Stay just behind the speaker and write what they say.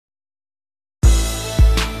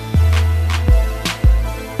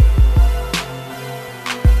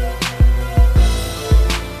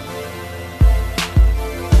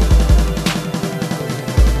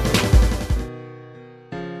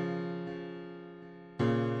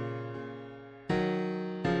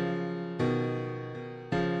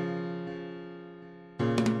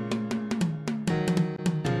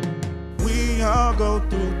all go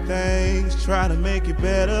through things, try to make it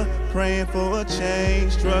better, praying for a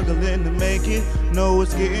change, struggling to make it, know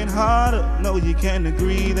it's getting harder, know you can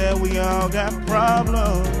agree that we all got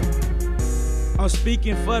problems. I'm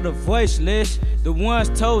speaking for the voiceless, the ones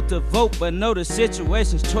told to vote but know the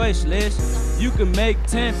situation's choiceless. You can make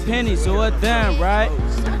 10 pennies or a dime, right?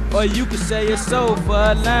 Or you can sell your soul for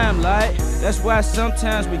a limelight. That's why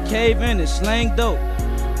sometimes we cave in and slang dope,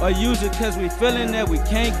 or use it cause we feeling that we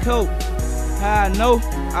can't cope. How I know?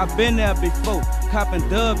 I've been there before, copping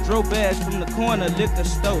Dove drove bags from the corner liquor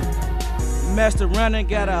store. Master running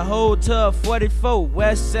got a hold to a 44.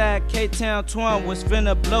 West side K-Town Twan was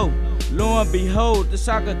finna blow. Lo and behold, the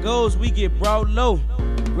soccer goes, we get brought low.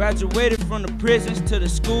 Graduated from the prisons to the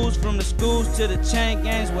schools, from the schools to the chain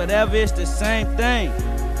gangs, whatever, it's the same thing.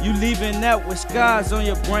 You leaving out with scars on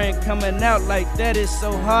your brain, coming out like that is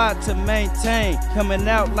so hard to maintain. Coming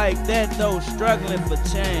out like that though, struggling for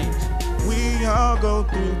change. We all go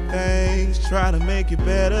through things, try to make it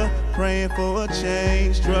better, praying for a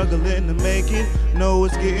change, struggling to make it, know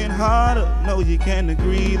it's getting harder, know you can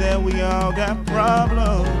agree that we all got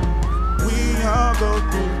problems. We all go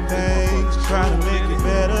through things, try to make it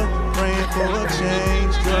better, praying for a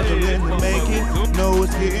change, struggling to make it, know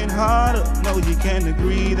it's getting harder, know you can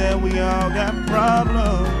agree that we all got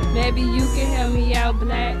problems. Maybe you can help me out,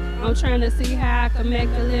 Black. I'm trying to see how I can make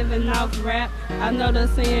a living off rap. I know the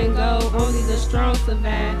saying go, only the strong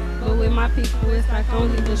survive. But with my people, it's like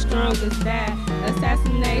only the strongest die.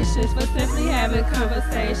 Assassinations for simply having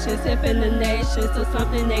conversations, hipping the nation to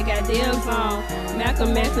something they got dibs on.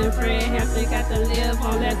 Malcolm X and Fred Hampton got to live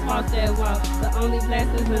on, let's walk that walk. The only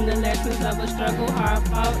blessings and the lessons of a struggle hard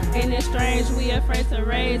fought. Ain't it strange we afraid to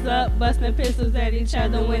raise up, busting pistols at each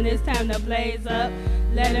other when it's time to blaze up.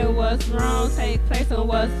 Letting what's wrong take place on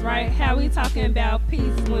what's right. How we talking about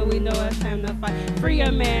peace when we know it's time to fight? Free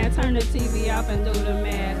a man, turn the TV off and do the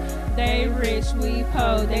math. They rich, we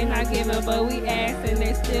poor, they not giving but we ask and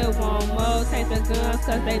they still want more. Take the guns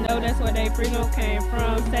cause they know that's where they freedom came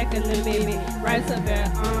from. Second Amendment, right to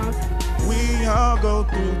bear arms. We all go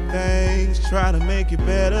through things, try to make it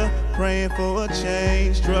better, praying for a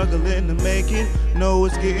change, struggling to make it, know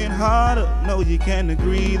it's getting harder, know you can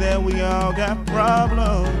agree that we all got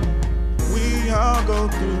problems. We all go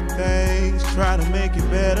through things, try to make it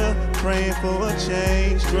better, praying for a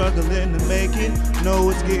change, struggling to make it, know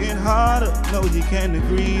it's getting harder, know you can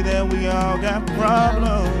agree that we all got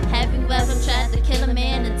problems. Have you ever tried to kill a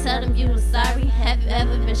man and tell him you were sorry? Have you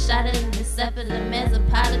ever been shot at and accepted a man's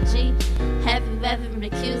apology? Have you ever been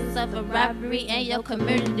accused of a robbery and your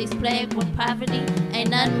community's plagued with poverty? Ain't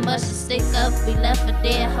nothing much to stick up, we left for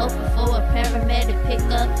dead hoping for a paramedic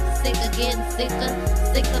pickup. Sick of getting sick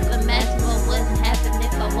of imagining what wouldn't happen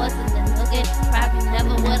if I wasn't a nugget. Probably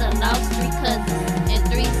never would've lost 3 cousins in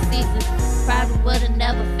 3 seasons. Probably would've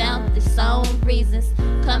never found these own reasons.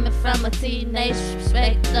 Coming from a teenage,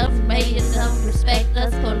 respect us, radio don't respect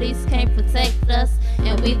us, police can't protect us,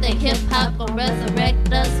 and we think hip-hop will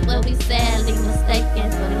resurrect us. Well, we sadly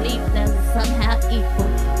mistaken, believe that we're somehow equal.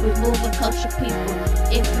 We moving culture people.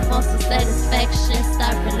 If you want some satisfaction,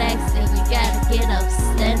 start relaxing. You gotta get up,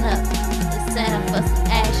 stand up. It's time for some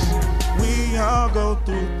action. We all go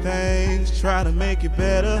through things, try to make it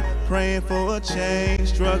better, praying for a change,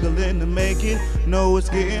 struggling to make it, know it's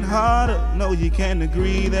getting harder, know you can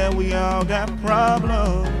agree that we all got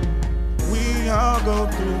problems. We all go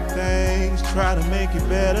through things, try to make it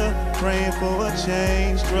better, praying for a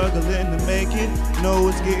change, struggling to make it, know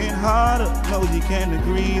it's getting harder, know you can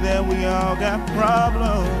agree that we all got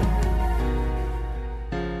problems.